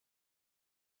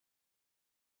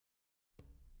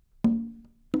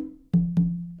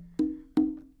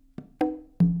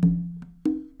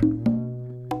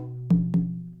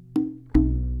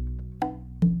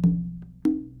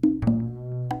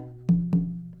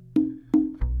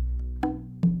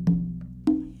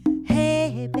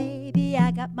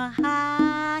got my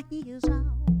high heels on.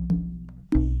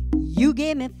 You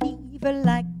give me fever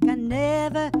like I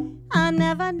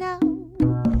never know.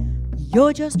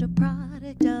 You're just a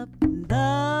product of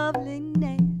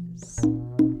loveliness.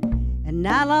 And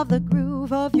I love the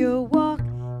groove of your walk,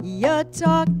 your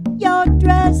talk, your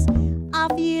dress. I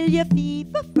feel your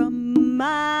fever from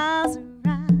miles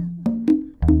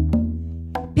around.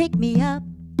 Pick me up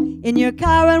in your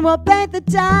car and we'll paint the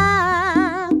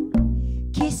town.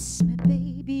 Kiss me,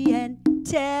 baby, and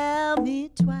tell me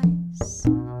twice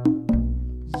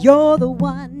you're the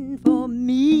one for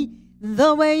me,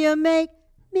 the way you make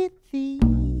me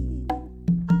feel.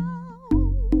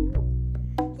 Oh,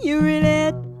 you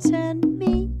really turn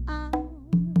me on.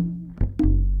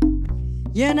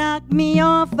 You knock me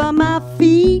off of my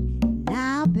feet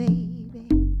now, baby.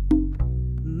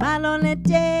 My lonely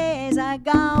days are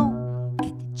gone.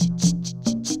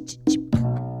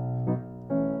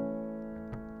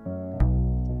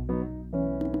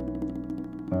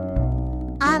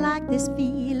 I like this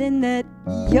feeling that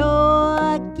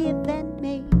you're giving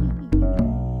me.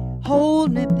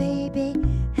 Hold me, baby,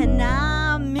 and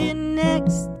I'm in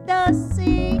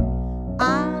ecstasy.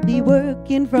 I'll be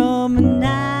working from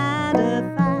 9 to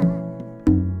 5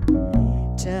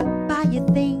 to buy you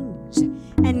things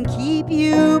and keep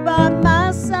you by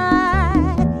my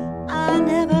side. I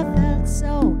never felt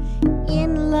so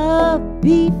in love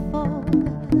before.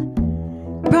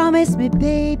 Promise me,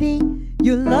 baby,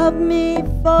 you love me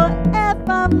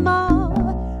forevermore.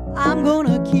 I'm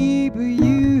gonna keep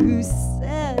you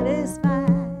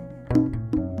satisfied,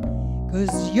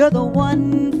 'cause you're the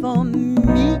one for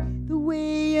me, the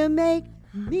way you make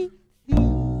me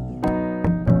feel.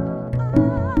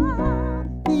 Oh,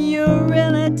 you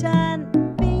really turn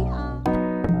me on.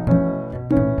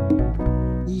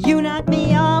 You knock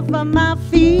me off of my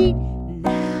feet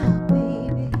now,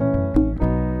 baby.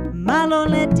 My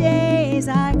lonely days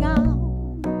are gone.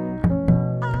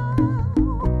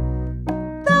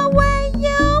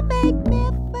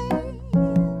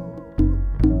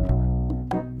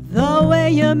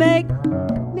 You make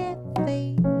me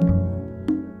feel.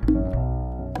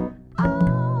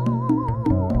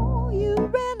 Oh, you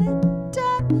really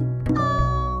turn me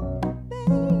on,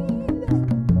 baby.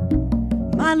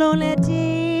 My lonely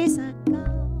days are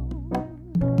gone.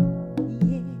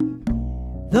 Yeah,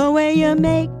 the way you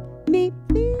make